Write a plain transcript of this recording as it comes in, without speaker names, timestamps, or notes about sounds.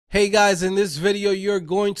Hey guys, in this video, you're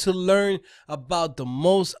going to learn about the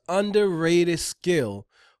most underrated skill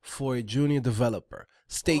for a junior developer.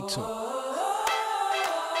 Stay tuned.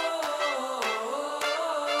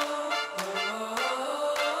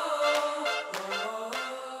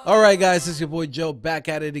 All right, guys, it's your boy Joe back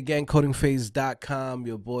at it again, CodingPhase.com.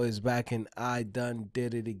 Your boy is back and I done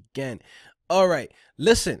did it again. All right,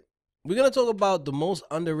 listen, we're going to talk about the most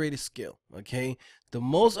underrated skill, okay? The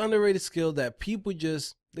most underrated skill that people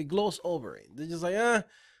they gloss over it. They're just like,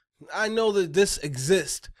 I know that this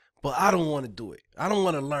exists, but I don't want to do it. I don't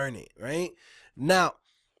want to learn it, right? Now,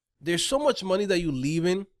 there's so much money that you're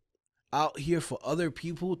leaving out here for other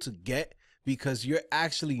people to get because you're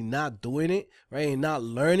actually not doing it, right? And not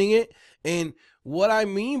learning it. And what I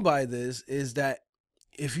mean by this is that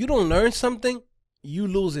if you don't learn something, you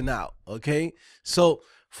losing out, okay? So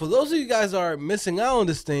for those of you guys that are missing out on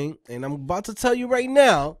this thing, and I'm about to tell you right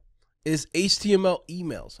now, is HTML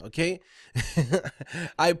emails, okay?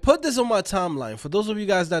 I put this on my timeline. For those of you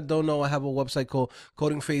guys that don't know, I have a website called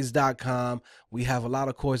CodingPhase.com. We have a lot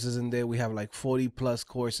of courses in there. We have like 40 plus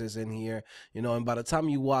courses in here, you know, and by the time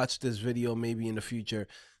you watch this video, maybe in the future,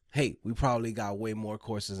 hey, we probably got way more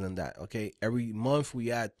courses than that, okay? Every month we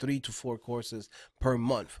add 3 to 4 courses per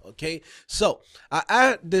month, okay? So I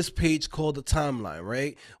add this page called the timeline,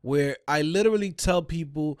 right? Where I literally tell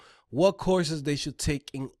people what courses they should take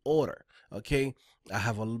in order, okay? I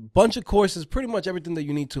have a bunch of courses, pretty much everything that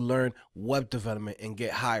you need to learn web development and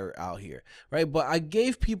get hired out here, right? But I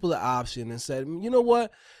gave people the option and said, you know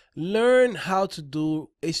what? Learn how to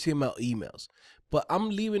do HTML emails, but I'm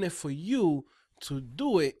leaving it for you to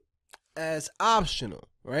do it as optional,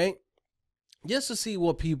 right? Just to see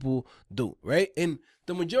what people do, right? And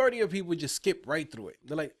the majority of people just skip right through it.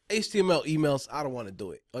 They're like, HTML emails, I don't want to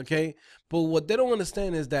do it, okay? But what they don't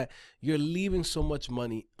understand is that you're leaving so much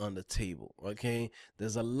money on the table, okay?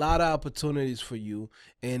 There's a lot of opportunities for you,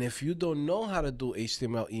 and if you don't know how to do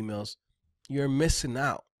HTML emails, you're missing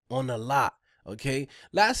out on a lot. Okay,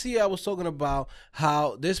 last year I was talking about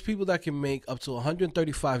how there's people that can make up to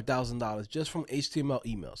 $135,000 just from HTML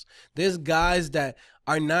emails. There's guys that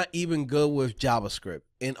are not even good with JavaScript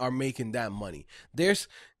and are making that money. There's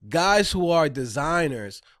guys who are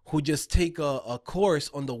designers who just take a course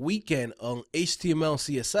on the weekend on HTML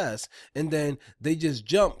CSS, and then they just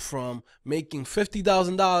jump from making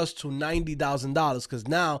 $50,000 to $90,000 because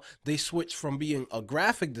now they switch from being a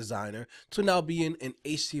graphic designer to now being an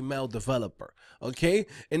HTML developer, okay?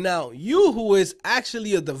 And now you, who is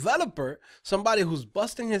actually a developer, somebody who's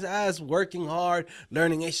busting his ass working hard,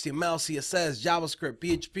 learning HTML, CSS, JavaScript,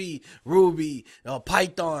 PHP, Ruby,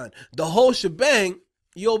 Python, the whole shebang,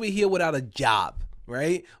 you'll be here without a job,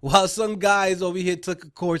 right? While some guys over here took a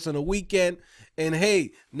course on a weekend and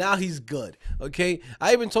hey, now he's good, okay?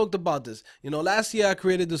 I even talked about this. You know, last year I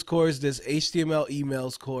created this course, this HTML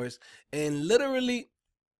emails course, and literally,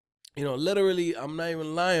 I'm not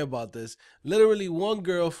even lying about this. Literally one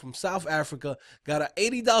girl from South Africa got an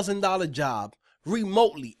 $80,000 job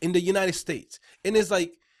remotely in the United States. And it's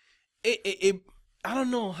like, I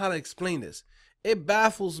don't know how to explain this. It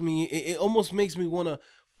baffles me. It almost makes me want to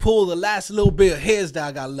pull the last little bit of hairs that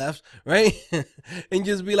I got left, right? And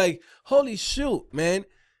just be like, holy shoot, man.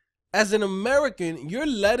 As an American, you're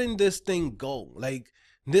letting this thing go. Like,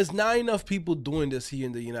 there's not enough people doing this here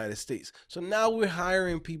in the United States. So now we're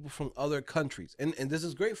hiring people from other countries. And this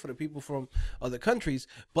is great for the people from other countries.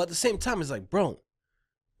 But at the same time, it's like, bro,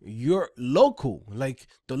 you're local. Like,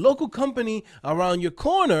 the local company around your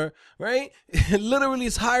corner, right, literally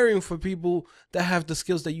is hiring for people that have the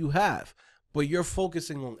skills that you have, but you're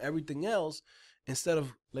focusing on everything else instead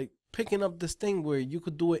of like picking up this thing where you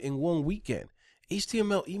could do it in one weekend.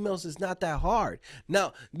 HTML emails is not that hard.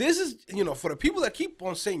 Now, this is, for the people that keep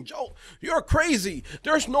on saying, Joe, you're crazy.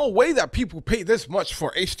 There's no way that people pay this much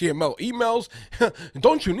for HTML emails.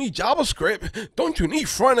 Don't you need JavaScript? Don't you need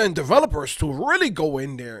front-end developers to really go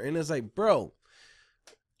in there? And it's like, bro,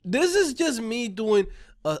 this is just me doing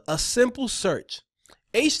a simple search.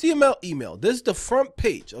 HTML email. This is the front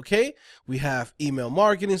page, okay? We have email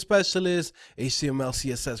marketing specialist, HTML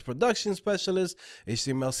CSS production specialist,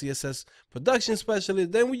 HTML CSS production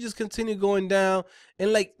specialist. Then we just continue going down,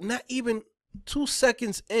 and like not even 2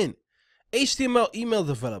 seconds in, HTML email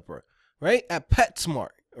developer, right? At PetSmart,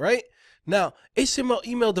 right? Now, HTML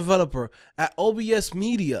email developer at OBS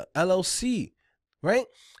Media, LLC, right?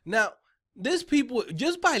 Now, these people,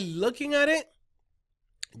 just by looking at it,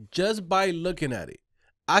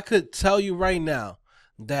 I could tell you right now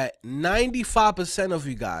that 95% of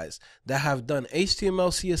you guys that have done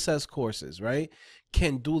HTML, CSS courses, right,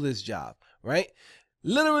 can do this job, right?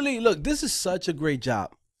 Literally, look, this is such a great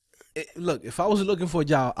job. Look, if I was looking for a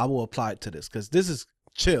job, I will apply to this because this is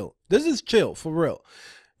chill. This is chill for real.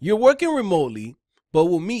 You're working remotely, but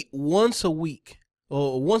we'll meet once a week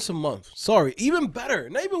or once a month. Sorry, even better.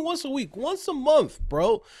 Not even once a week, once a month,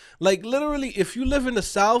 bro. Like literally, if you live in the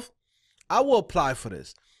South, I will apply for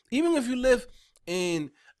this. Even if you live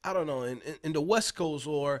in, I don't know, in the West Coast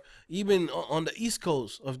or even on the East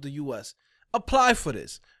Coast of the US, apply for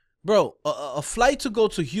this. Bro, a flight to go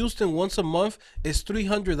to Houston once a month is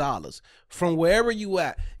 $300 from wherever you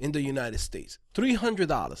at in the United States.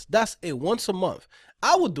 $300. That's it, once a month.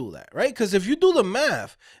 I would do that, right? Because if you do the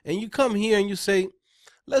math and you come here and you say,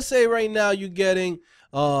 let's say right now you're getting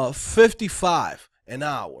 55 an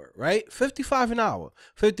hour, right? 55 an hour.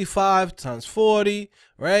 55 times 40,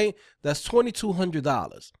 right? That's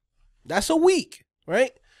 $2,200. That's a week,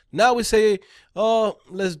 right? Now we say,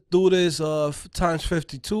 let's do this times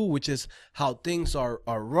 52, which is how things are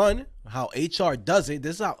run, how HR does it.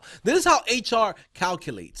 This is how HR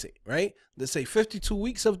calculates it, right? They say 52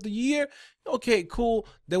 weeks of the year. Okay, cool.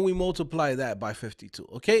 Then we multiply that by 52.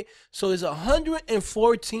 Okay, so it's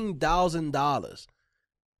 $114,000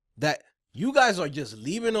 that you guys are just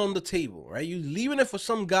leaving on the table, right? You're leaving it for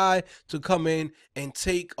some guy to come in and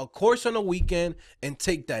take a course on a weekend and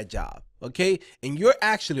take that job, okay? And you're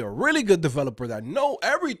actually a really good developer that know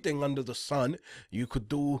everything under the sun. You could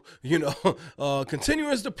do, you know,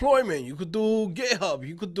 continuous deployment. You could do GitHub.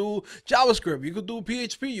 You could do JavaScript. You could do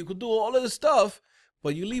PHP. You could do all of this stuff.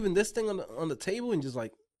 But you're leaving this thing on the table and just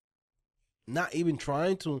like not even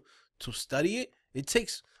trying to study it. It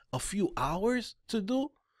takes a few hours to do.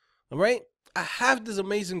 All right, I have this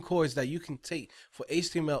amazing course that you can take for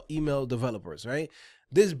HTML email developers, right?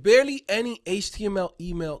 There's barely any HTML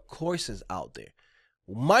email courses out there.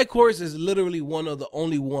 My course is literally one of the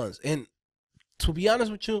only ones. And to be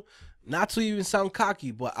honest with you, not to even sound cocky,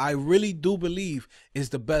 but I really do believe it's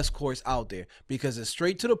the best course out there because it's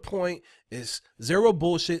straight to the point. It's zero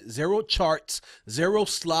bullshit, zero charts, zero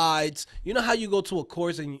slides. You know how you go to a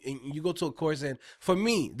course and you go to a course, and for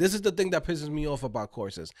me, this is the thing that pisses me off about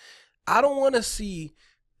courses. I don't want to see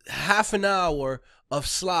half an hour of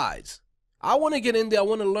slides. I want to get in there. I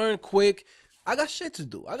want to learn quick. I got shit to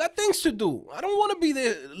do. I got things to do. I don't want to be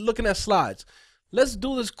there looking at slides. Let's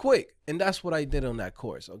do this quick. And that's what I did on that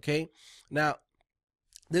course, okay? Now,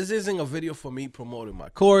 this isn't a video for me promoting my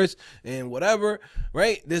course and whatever,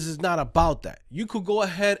 right? This is not about that. You could go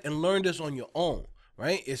ahead and learn this on your own,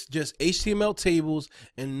 right? It's just HTML tables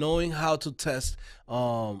and knowing how to test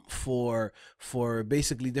for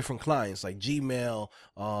basically different clients like Gmail,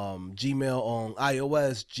 Gmail on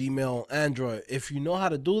iOS, Gmail on Android. If you know how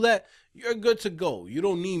to do that, you're good to go. You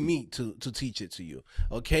don't need me to teach it to you,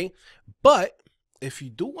 okay? But if you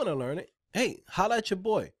do want to learn it, hey, holla at your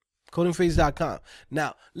boy, CodingPhase.com.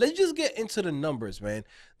 Now, let's just get into the numbers, man.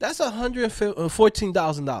 That's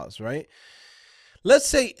 $114,000, right? Let's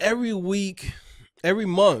say every week, every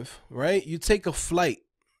month, right, you take a flight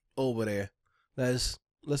over there. That's,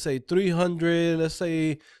 let's say 300, let's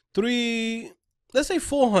say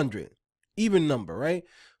 400, even number, right?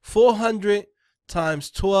 400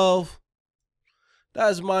 times 12,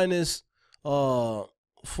 that's minus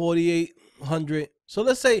 4,800. So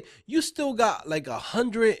let's say you still got like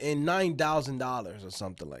 $109,000 or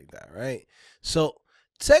something like that, right? So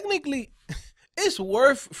technically, it's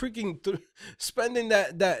worth freaking spending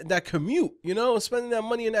that commute, you know, spending that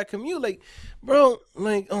money in that commute. Like, bro,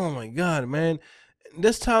 like, oh my God, man.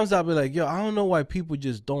 There's times I'll be like, yo, I don't know why people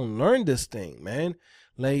just don't learn this thing, man.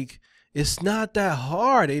 Like, it's not that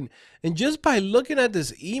hard. And just by looking at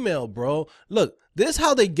this email, bro, look, this is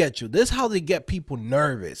how they get you. This is how they get people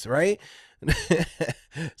nervous, right?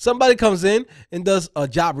 Somebody comes in and does a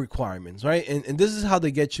job requirements, right? And this is how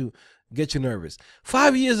they get you nervous.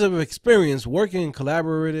 5 years of experience working in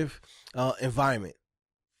collaborative environment.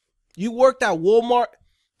 You worked at Walmart.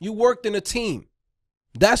 You worked in a team.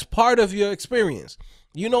 That's part of your experience.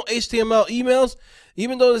 You know HTML emails,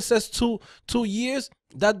 even though it says two years,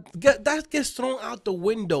 that gets thrown out the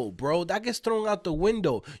window, bro. That gets thrown out the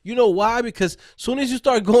window. You know why? Because soon as you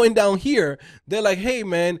start going down here, they're like, hey,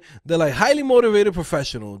 man, they're like highly motivated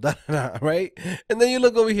professional, right? And then you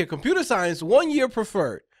look over here, computer science, 1 year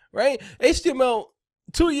preferred, right? HTML,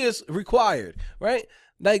 2 years required, right?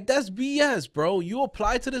 Like, that's BS, bro. You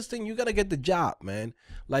apply to this thing, you got to get the job, man.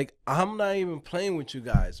 Like, I'm not even playing with you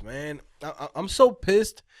guys, man. I'm so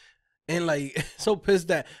pissed and, like, so pissed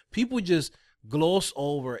that people just gloss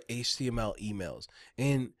over HTML emails.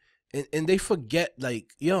 And they forget,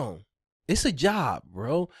 like, yo, it's a job,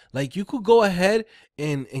 bro. Like, you could go ahead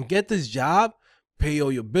and get this job, pay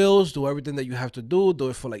all your bills, do everything that you have to do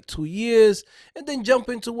it for like 2 years, and then jump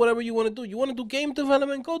into whatever you want to do. You want to do game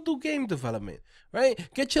development? Go do game development, right?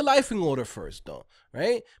 Get your life in order first, though,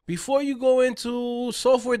 right? Before you go into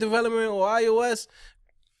software development or iOS,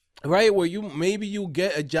 right, where maybe you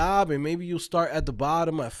get a job and maybe you start at the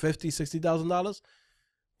bottom at $50,000, $60,000.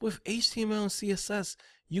 With HTML and CSS,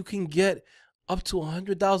 you can get up to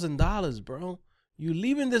 $100,000, bro. You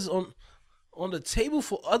leaving this on the table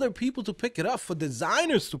for other people to pick it up, for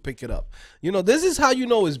designers to pick it up. You know, this is how you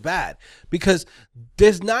know it's bad, because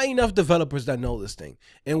there's not enough developers that know this thing.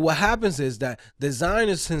 And what happens is that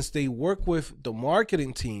designers, since they work with the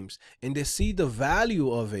marketing teams and they see the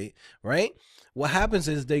value of it, right? What happens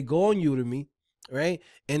is they go on Udemy, right?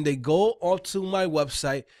 And they go onto my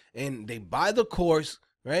website and they buy the course,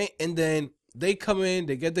 right? And then they come in,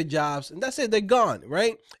 they get the jobs, and that's it, they're gone,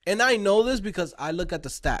 right? And I know this because I look at the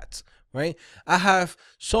stats, right? I have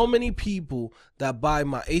so many people that buy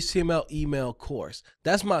my HTML email course.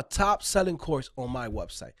 That's my top selling course on my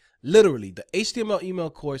website. Literally, the HTML email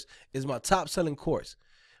course is my top selling course.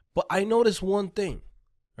 But I noticed one thing,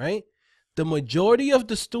 right? The majority of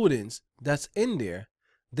the students that's in there,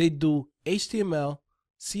 they do HTML,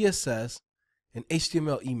 CSS, and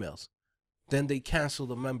HTML emails. Then they cancel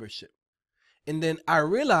the membership. And then I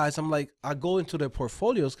realize, I'm like, I go into their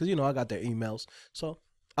portfolios because, you know, I got their emails. So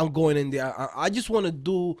I'm going in there. I just want to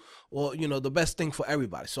do, or, you know, the best thing for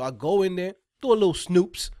everybody. So I go in there, do a little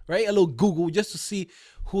snoops, right? A little Google just to see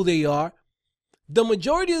who they are. The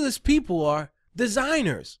majority of these people are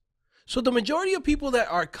designers. So the majority of people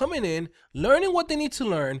that are coming in, learning what they need to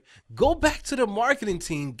learn, go back to the marketing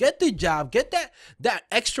team, get the job, get that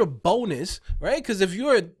extra bonus, right? Because if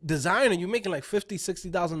you're a designer, you're making like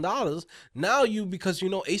 $50,000, $60,000. Now because you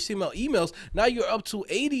know HTML emails, now you're up to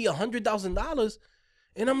 $80,000, $100,000.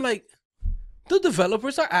 And I'm like, the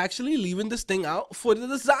developers are actually leaving this thing out for the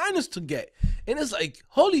designers to get. And it's like,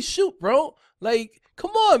 holy shoot, bro. Like,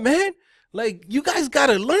 come on, man. Like, you guys got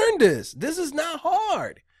to learn this. This is not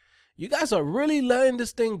hard. You guys are really letting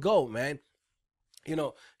this thing go, man. You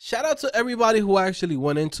know, shout out to everybody who actually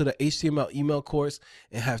went into the HTML email course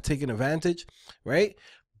and have taken advantage, right?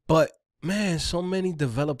 But, man, so many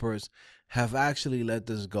developers have actually let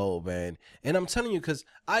this go, man. And I'm telling you, because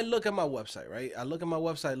I look at my website, right? I look at my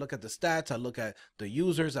website, look at the stats, I look at the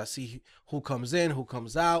users, I see who comes in, who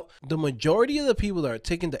comes out. The majority of the people that are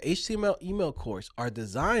taking the HTML email course are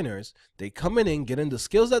designers. They coming in, getting the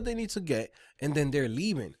skills that they need to get, and then they're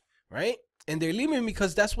leaving. Right? And they're leaving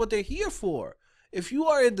because that's what they're here for. If you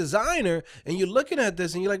are a designer and you're looking at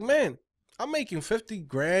this and you're like, man, I'm making 50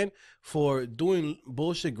 grand for doing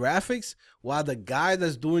bullshit graphics, while the guy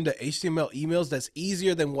that's doing the HTML emails, that's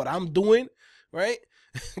easier than what I'm doing, right?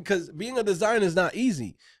 Because being a designer is not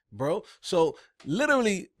easy, bro. So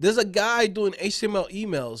literally, there's a guy doing HTML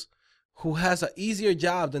emails who has an easier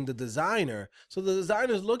job than the designer. So the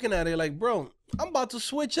designer's looking at it like, bro, I'm about to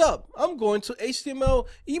switch up. I'm going to HTML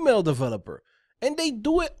email developer. And they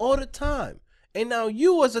do it all the time. And now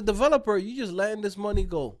you as a developer, you just letting this money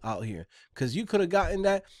go out here because you could have gotten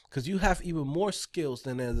that because you have even more skills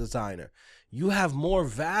than a designer. You have more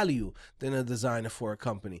value than a designer for a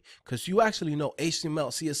company because you actually know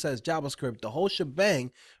HTML, CSS, JavaScript, the whole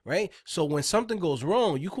shebang, right? So when something goes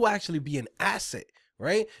wrong, you could actually be an asset.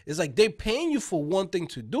 Right? It's like they're paying you for one thing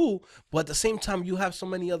to do, but at the same time, you have so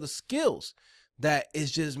many other skills that it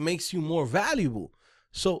just makes you more valuable.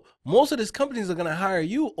 So most of these companies are going to hire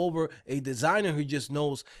you over a designer who just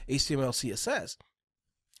knows HTML, CSS.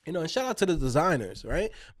 You know, and shout out to the designers, right?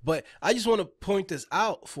 But I just want to point this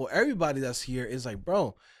out for everybody that's here. It's like,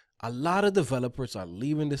 bro, a lot of developers are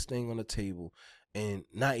leaving this thing on the table and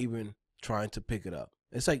not even trying to pick it up.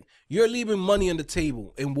 It's like you're leaving money on the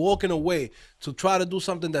table and walking away to try to do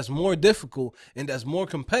something that's more difficult and that's more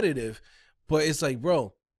competitive. But it's like,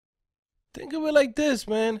 bro, think of it like this,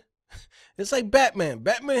 man. It's like Batman.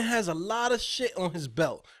 Batman has a lot of shit on his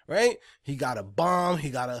belt, right? He got a bomb. He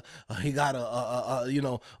got a you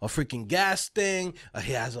know, a freaking gas thing.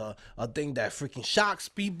 He has a thing that freaking shocks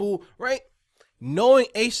people, right? Knowing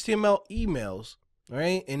HTML emails,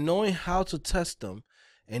 right, and knowing how to test them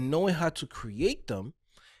and knowing how to create them,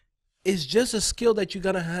 it's just a skill that you're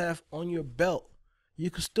going to have on your belt. You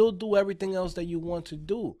can still do everything else that you want to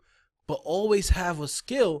do, but always have a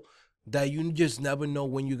skill that you just never know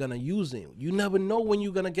when you're going to use it. You never know when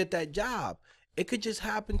you're going to get that job. It could just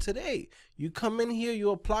happen today. You come in here, you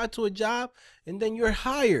apply to a job, and then you're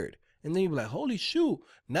hired. And then you're like, holy shoot,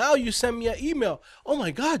 now you send me an email. Oh my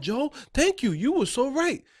God, Joe, thank you. You were so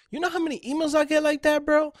right. You know how many emails I get like that,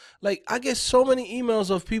 bro? Like, I get so many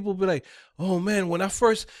emails of people be like, oh man, when I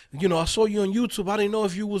first, I saw you on YouTube, I didn't know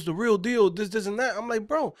if you was the real deal, this and that. I'm like,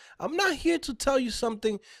 bro, I'm not here to tell you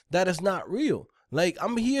something that is not real. Like,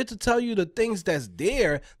 I'm here to tell you the things that's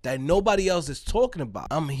there that nobody else is talking about.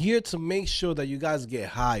 I'm here to make sure that you guys get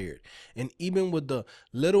hired. And even with the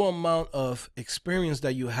little amount of experience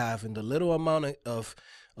that you have and the little amount of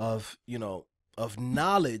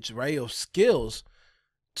knowledge, right, of skills,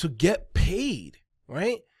 to get paid,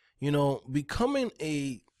 right? Becoming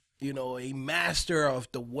a master of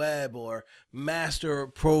the web or master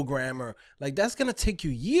programmer, like, that's gonna take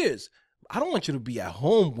you years. I don't want you to be at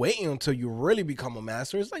home waiting until you really become a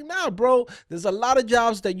master. It's like, nah, bro, there's a lot of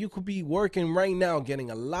jobs that you could be working right now,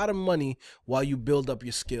 getting a lot of money while you build up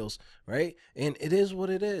your skills, right? And it is what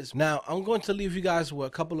it is. Now, I'm going to leave you guys with a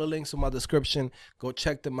couple of links in my description. Go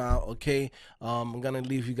check them out, okay? I'm going to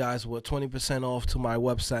leave you guys with 20% off to my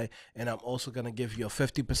website, and I'm also going to give you a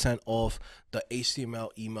 50% off the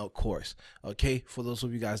HTML email course, okay? For those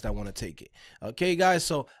of you guys that want to take it. Okay, guys,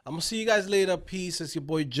 so I'm going to see you guys later. Peace. It's your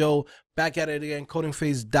boy Joe. Back at it again,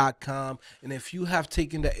 CodingPhase.com. And if you have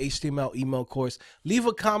taken the HTML email course, leave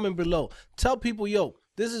a comment below. Tell people, yo,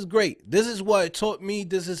 this is great. This is what it taught me.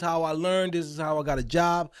 This is how I learned. This is how I got a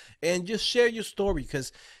job. And just share your story,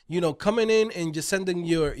 because, coming in and just sending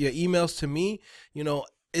your emails to me,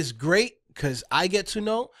 is great, because I get to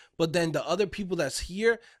know, but then the other people that's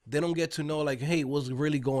here, they don't get to know, like, hey, what's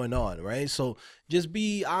really going on, right? So just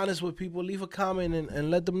be honest with people, leave a comment and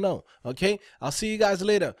let them know, okay? I'll see you guys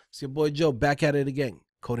later. It's your boy Joe, back at it again,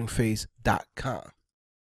 CodingPhase.com.